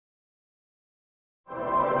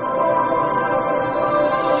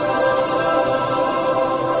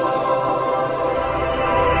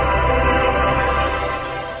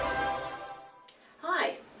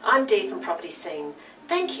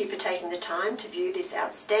to view this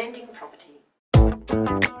outstanding property.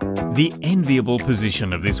 The enviable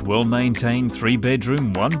position of this well-maintained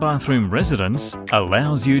 3-bedroom, 1-bathroom residence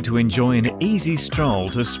allows you to enjoy an easy stroll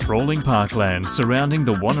to sprawling parklands surrounding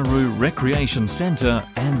the Wanneroo Recreation Centre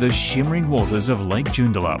and the shimmering waters of Lake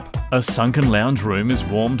Joondalup. A sunken lounge room is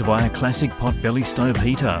warmed by a classic potbelly stove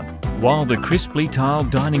heater, while the crisply tiled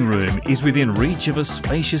dining room is within reach of a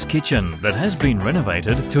spacious kitchen that has been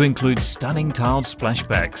renovated to include stunning tiled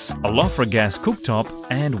splashbacks, a Lofra gas cooktop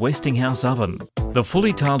and Westinghouse oven. The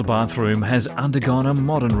fully tiled bathroom has undergone a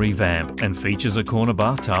modern revamp and features a corner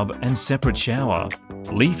bathtub and separate shower.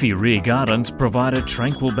 Leafy rear gardens provide a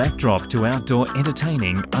tranquil backdrop to outdoor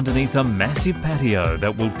entertaining underneath a massive patio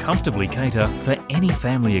that will comfortably cater for any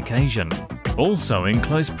family occasion. Also in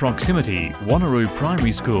close proximity, Wanneroo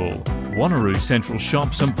Primary School, Wanneroo Central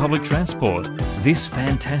shops and public transport. This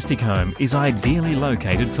fantastic home is ideally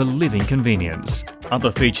located for living convenience.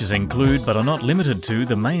 Other features include, but are not limited to,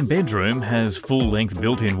 the main bedroom has full-length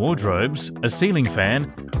built-in wardrobes, a ceiling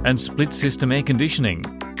fan and split-system air conditioning.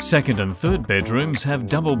 Second and third bedrooms have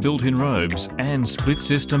double built-in robes and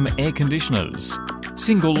split-system air conditioners.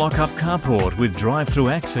 Single lock-up carport with drive-through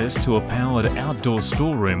access to a powered outdoor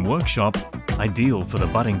storeroom workshop, ideal for the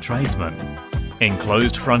budding tradesman.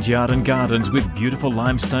 Enclosed front yard and gardens with beautiful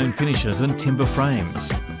limestone finishes and timber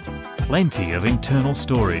frames. Plenty of internal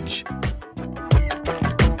storage.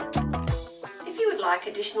 If you would like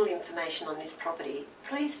additional information on this property,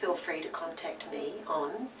 please feel free to contact me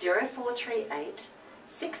on 0438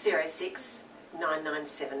 606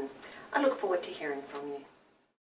 997. I look forward to hearing from you.